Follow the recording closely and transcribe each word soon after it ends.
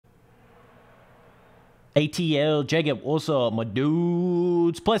ATL, Jacob, what's up, my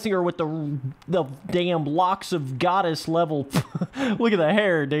dudes? Plessinger with the damn locks of goddess level. Look at the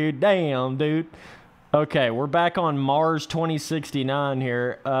hair, dude. Damn, dude. Okay, we're back on Mars 2069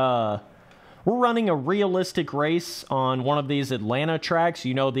 here. We're running a realistic race on one of these Atlanta tracks.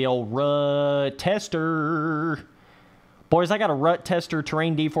 You know, the old rut tester. Boys, I got a rut tester,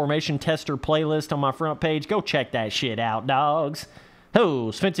 terrain deformation tester playlist on my front page. Go check that shit out, dogs.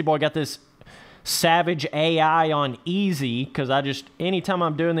 Oh, Spency boy got this Savage AI on easy, because anytime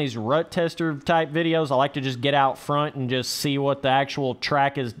I'm doing these rut tester type videos, I like to just get out front and just see what the actual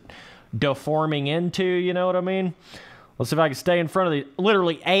track is deforming into, you know what I mean? Let's see if I can stay in front of the,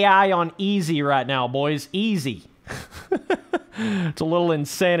 literally AI on easy right now, boys. Easy. It's a little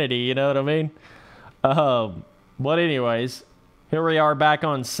insanity, you know what I mean? But anyways, here we are back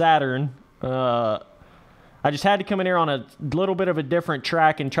on Saturn. I just had to come in here on a little bit of a different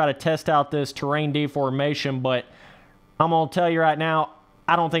track and try to test out this terrain deformation, but I'm going to tell you right now,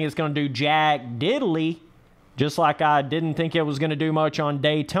 I don't think it's going to do jack diddly, just like I didn't think it was going to do much on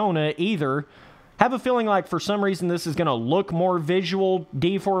Daytona either. Have a feeling like for some reason this is going to look more visual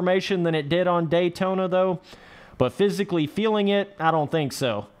deformation than it did on Daytona though, but physically feeling it, I don't think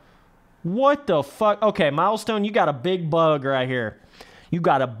so. What the fuck? Okay, Milestone, you got a big bug right here. You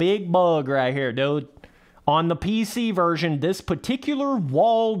got a big bug right here, dude. On the PC version, this particular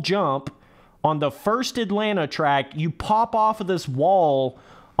wall jump on the first Atlanta track, you pop off of this wall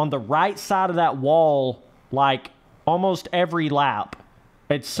on the right side of that wall like almost every lap.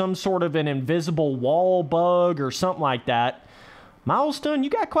 It's some sort of an invisible wall bug or something like that. Milestone, you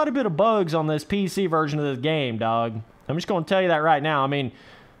got quite a bit of bugs on this PC version of this game, dog. I'm just going to tell you that right now. I mean,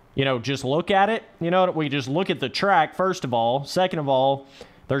 you know, just look at it. You know, we just look at the track, first of all. Second of all,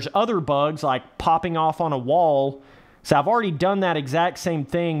 there's other bugs like popping off on a wall. So I've already done that exact same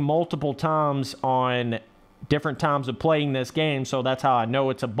thing multiple times on different times of playing this game. So that's how I know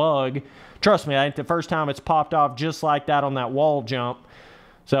it's a bug. Trust me, I think the first time it's popped off just like that on that wall jump.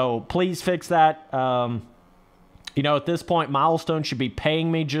 So please fix that. You know, at this point, Milestone should be paying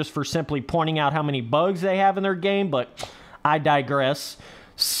me just for simply pointing out how many bugs they have in their game. But I digress.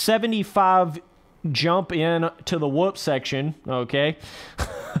 75 jump in to the whoop section, okay?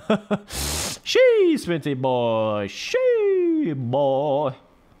 Shee, Spency boy. Shee, boy.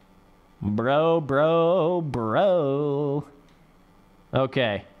 Bro.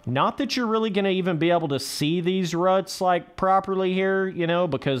 Okay. Not that you're really going to even be able to see these ruts, like, properly here, you know,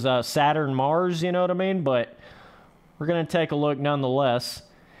 because Saturn, Mars, you know what I mean? But we're going to take a look nonetheless.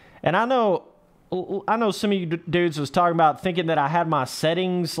 And I know some of you dudes was talking about thinking that I had my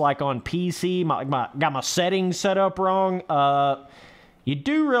settings like on PC, got my settings set up wrong. You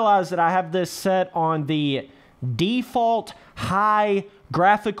do realize that I have this set on the default high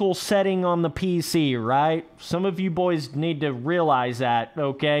graphical setting on the PC, right? Some of you boys need to realize that,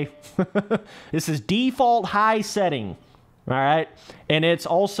 okay? This is default high setting, all right? And it's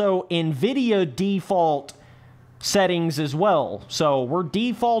also NVIDIA default settings as well. So we're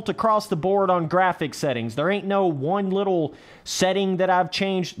default across the board on graphic settings. There ain't no one little setting that I've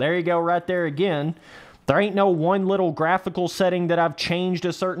changed. There you go, right there again. There ain't no one little graphical setting that I've changed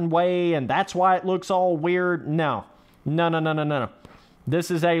a certain way and that's why it looks all weird. No.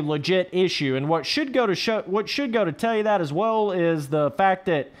 This is a legit issue, and what should go to tell you that as well is the fact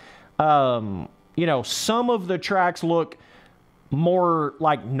that you know, some of the tracks look more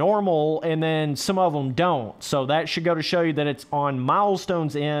like normal and then some of them don't. So that should go to show you that it's on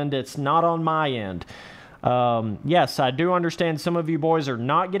Milestone's end, it's not on my end. Yes, I do understand some of you boys are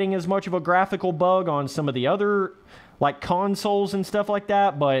not getting as much of a graphical bug on some of the other like consoles and stuff like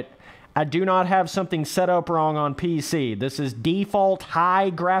that, but I do not have something set up wrong on PC. This is default high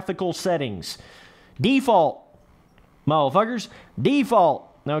graphical settings. Default, motherfuckers.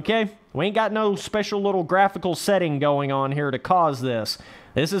 Default, okay? We ain't got no special little graphical setting going on here to cause this.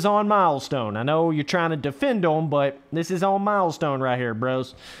 This is on Milestone. I know you're trying to defend them, but this is on Milestone right here,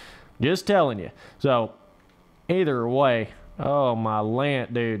 bros. Just telling you. So, either way. Oh, my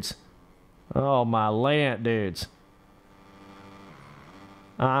lant dudes. Oh, my lant dudes.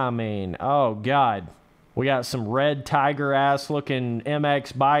 I mean, oh, God. We got some red tiger ass looking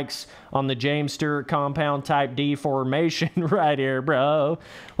MX bikes on the James Stewart compound type deformation right here, bro.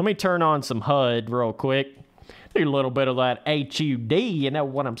 Let me turn on some HUD real quick. Do a little bit of that HUD, you know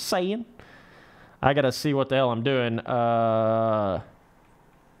what I'm saying? I gotta see what the hell I'm doing.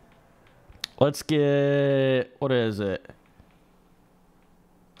 Let's get, what is it?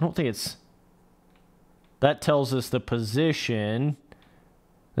 I don't think it's, that tells us the position.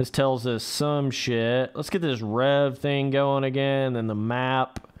 This tells us some shit. Let's get this rev thing going again, then the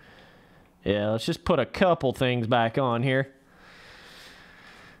map. Yeah, let's just put a couple things back on here.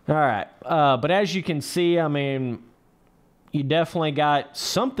 All right. But as you can see, I mean, you definitely got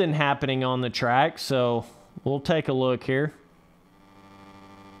something happening on the track. So we'll take a look here.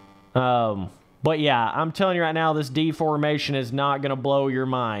 But yeah, I'm telling you right now, this deformation is not going to blow your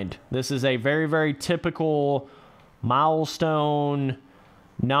mind. This is a very, very typical milestone,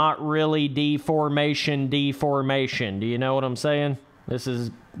 not really deformation. Do you know what I'm saying? This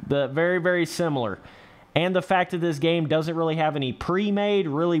is very, very similar. And the fact that this game doesn't really have any pre-made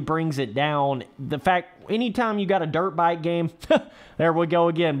really brings it down. The fact, anytime you got a dirt bike game, there we go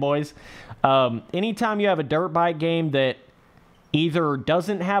again, boys. Anytime you have a dirt bike game that either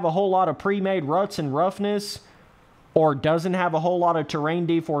doesn't have a whole lot of pre-made ruts and roughness or doesn't have a whole lot of terrain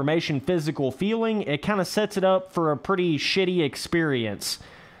deformation physical feeling, it kind of sets it up for a pretty shitty experience.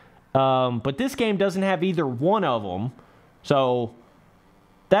 But this game doesn't have either one of them, so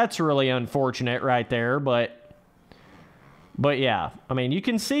that's really unfortunate right there. But yeah, I mean, you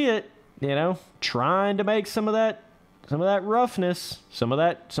can see it, you know, trying to make some of that roughness, some of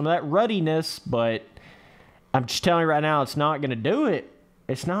that ruddiness, but I'm just telling you right now, it's not going to do it.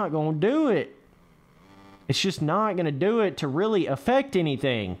 It's not going to do it. It's just not going to do it to really affect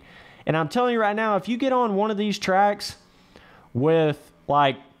anything. And I'm telling you right now, if you get on one of these tracks with,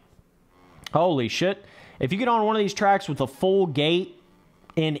 like, holy shit, if you get on one of these tracks with a full gate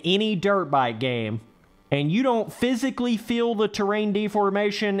in any dirt bike game, and you don't physically feel the terrain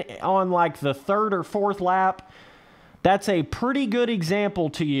deformation on, like, the third or fourth lap, that's a pretty good example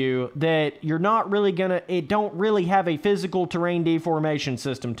to you that you're not really gonna, it don't really have a physical terrain deformation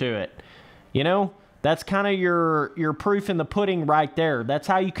system to it. You know, that's kind of your proof in the pudding right there. That's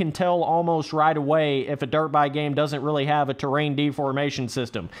how you can tell almost right away if a dirt bike game doesn't really have a terrain deformation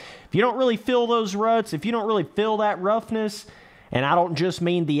system. If you don't really feel those ruts, if you don't really feel that roughness, and I don't just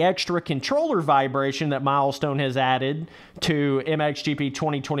mean the extra controller vibration that Milestone has added to MXGP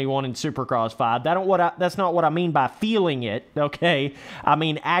 2021 and Supercross 5. That's not what I mean by feeling it, okay? I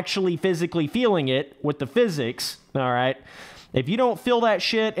mean actually physically feeling it with the physics, all right? If you don't feel that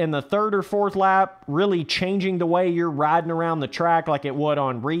shit in the third or fourth lap, really changing the way you're riding around the track like it would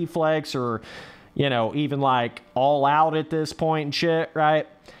on Reflex or, you know, even like All Out at this point and shit, right?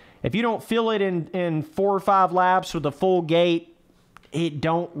 If you don't feel it in 4 or 5 laps with a full gate, it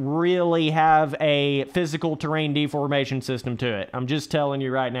don't really have a physical terrain deformation system to it. I'm just telling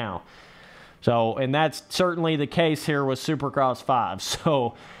you right now. So, and that's certainly the case here with Supercross 5.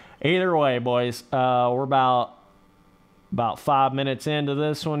 So, either way, boys, we're about 5 minutes into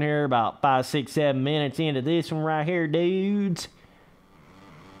this one here. About 5, 6, 7 minutes into this one right here, dudes.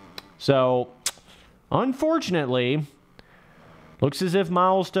 So, unfortunately, looks as if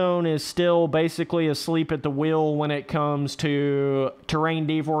Milestone is still basically asleep at the wheel when it comes to terrain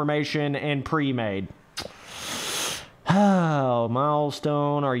deformation and pre-made. Oh,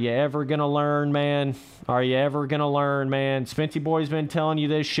 Milestone, are you ever going to learn, man? Are you ever going to learn, man? Spency Boy's been telling you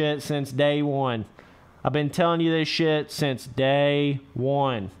this shit since day one. I've been telling you this shit since day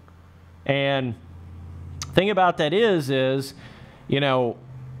one. And the thing about that is, you know,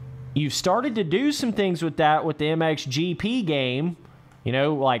 you've started to do some things with that with the MXGP game, you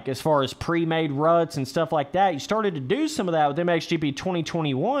know, like as far as pre-made ruts and stuff like that. You started to do some of that with MXGP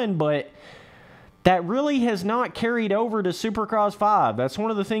 2021, but that really has not carried over to Supercross 5. That's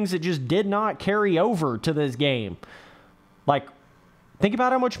one of the things that just did not carry over to this game. Like, think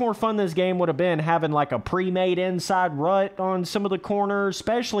about how much more fun this game would have been having like a pre-made inside rut on some of the corners,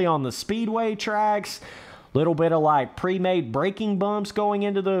 especially on the Speedway tracks. Little bit of like pre-made braking bumps going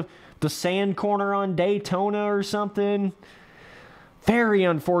into the sand corner on Daytona or something. Very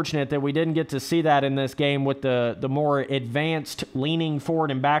unfortunate that we didn't get to see that in this game with the more advanced leaning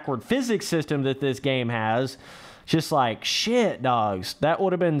forward and backward physics system that this game has. Just like, shit, dogs. That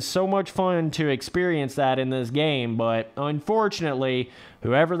would have been so much fun to experience that in this game, but unfortunately,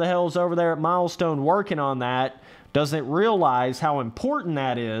 whoever the hell's over there at Milestone working on that doesn't realize how important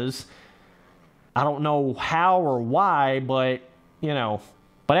that is. I don't know how or why, but, you know.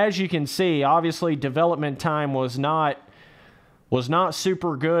 But as you can see, obviously development time was not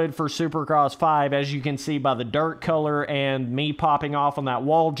super good for Supercross 5, as you can see by the dirt color and me popping off on that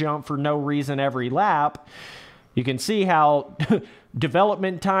wall jump for no reason every lap. You can see how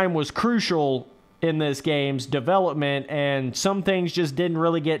development time was crucial in this game's development, and some things just didn't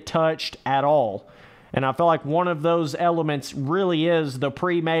really get touched at all. And I feel like one of those elements really is the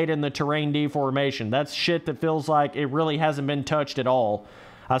pre-made and the terrain deformation. That's shit that feels like it really hasn't been touched at all.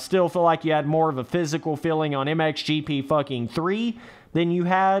 I still feel like you had more of a physical feeling on MXGP fucking 3 than you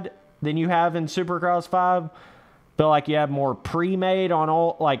have in Supercross 5. Feel like you have more pre-made on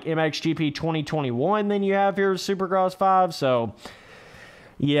all like MXGP 2021 than you have here with Supercross 5. So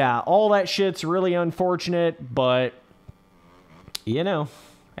yeah, all that shit's really unfortunate, but you know,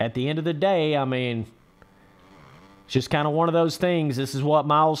 at the end of the day, I mean, it's just kind of one of those things. This is what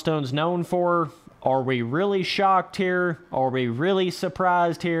Milestone's known for. Are we really shocked here? Are we really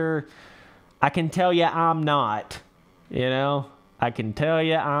surprised here? I can tell you I'm not. You know? I can tell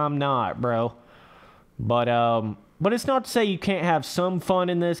you I'm not, bro. But it's not to say you can't have some fun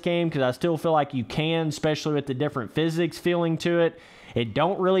in this game, because I still feel like you can, especially with the different physics feeling to it. It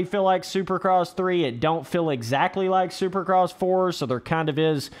don't really feel like Supercross 3. It don't feel exactly like Supercross 4, so there kind of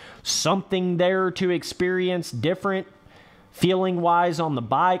is something there to experience different feeling-wise on the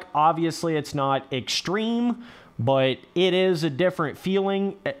bike. Obviously, it's not extreme, but it is a different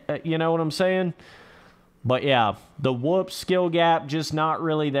feeling, you know what I'm saying? But yeah, the whoop skill gap just not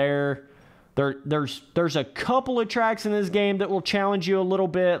really there. There's a couple of tracks in this game that will challenge you a little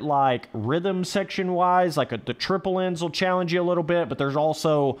bit, like rhythm section wise, like the triple ends will challenge you a little bit, but there's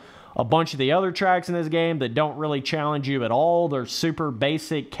also a bunch of the other tracks in this game that don't really challenge you at all. They're super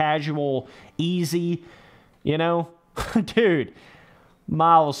basic, casual, easy, you know? Dude,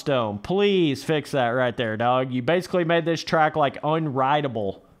 Milestone, please fix that right there, dog. You basically made this track like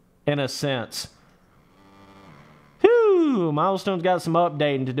unrideable in a sense. Whew, Milestone's got some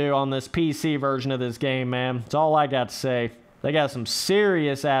updating to do on this PC version of this game, man. That's all I got to say. They got some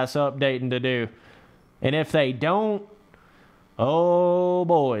serious ass updating to do. And if they don't, oh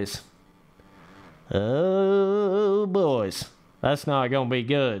boys. Oh boys. That's not going to be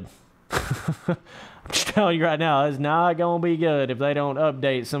good. I'm just telling you right now, it's not going to be good if they don't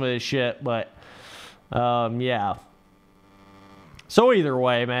update some of this shit. But, yeah. So either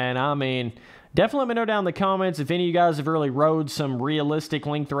way, man, I mean, definitely let me know down in the comments if any of you guys have really rode some realistic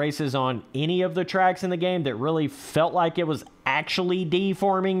length races on any of the tracks in the game that really felt like it was actually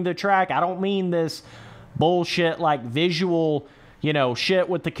deforming the track. I don't mean this bullshit like visual, you know, shit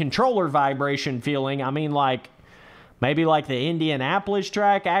with the controller vibration feeling. I mean like maybe like the Indianapolis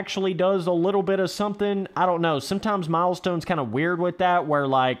track actually does a little bit of something. I don't know. Sometimes Milestone's kind of weird with that, where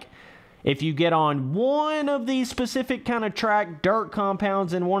like if you get on one of these specific kind of track dirt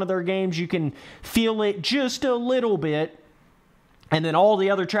compounds in one of their games, you can feel it just a little bit. And then all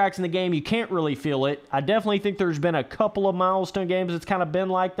the other tracks in the game, you can't really feel it. I definitely think there's been a couple of Milestone games that's kind of been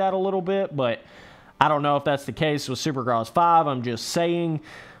like that a little bit, but I don't know if that's the case with Supercross 5. I'm just saying.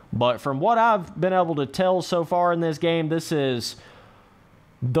 But from what I've been able to tell so far in this game, this is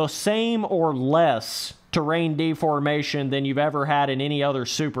the same or less terrain deformation than you've ever had in any other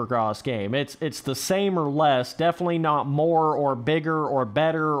Supercross game. It's the same or less, definitely not more or bigger or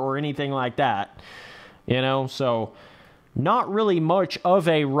better or anything like that. You know, so not really much of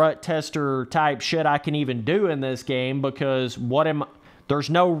a rut tester type shit I can even do in this game, because there's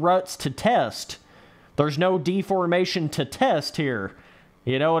no ruts to test. There's no deformation to test here.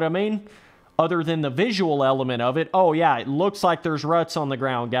 You know what I mean? Other than the visual element of it. Oh, yeah, it looks like there's ruts on the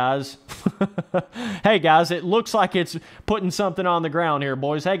ground, guys. Hey, guys, it looks like it's putting something on the ground here,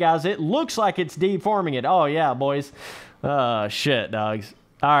 boys. Hey, guys, it looks like it's deforming it. Oh, yeah, boys. Shit, dogs.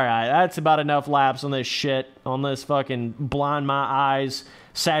 All right, that's about enough laps on this shit, on this fucking blind my eyes,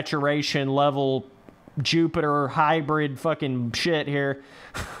 saturation level, Jupiter hybrid fucking shit here.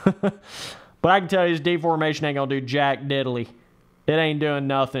 But I can tell you this deformation ain't gonna do jack diddly. It ain't doing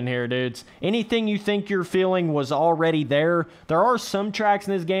nothing here, dudes. Anything you think you're feeling was already there. There are some tracks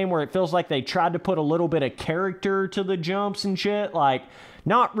in this game where it feels like they tried to put a little bit of character to the jumps and shit. Like,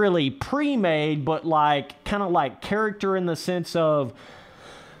 not really pre-made, but like, kind of like character in the sense of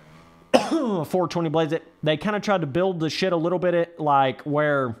 420 blades. They kind of tried to build the shit a little bit like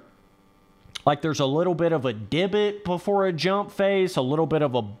where, like there's a little bit of a divot before a jump face, a little bit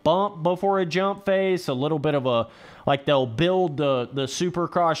of a bump before a jump face, a little bit of a, like they'll build the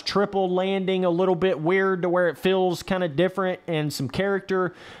Supercross triple landing a little bit weird to where it feels kind of different and some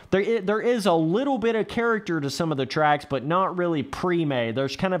character. There is a little bit of character to some of the tracks, but not really pre-made.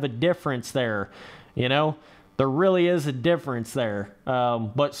 There's kind of a difference there, you know? There really is a difference there.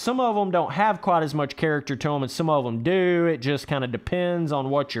 But some of them don't have quite as much character to them, and some of them do. It just kind of depends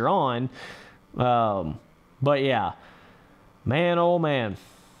on what you're on. But yeah, man, oh man,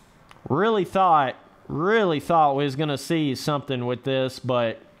 really thought we was gonna see something with this,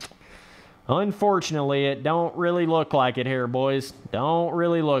 but unfortunately it don't really look like it here, boys. Don't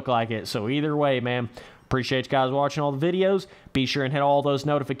really look like it. So either way, man, appreciate you guys watching all the videos. Be sure and hit all those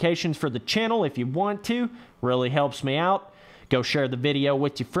notifications for the channel if you want to. Really helps me out. Go share the video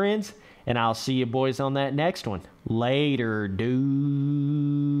with your friends, and I'll see you boys on that next one. Later,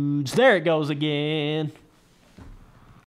 dudes. There it goes again.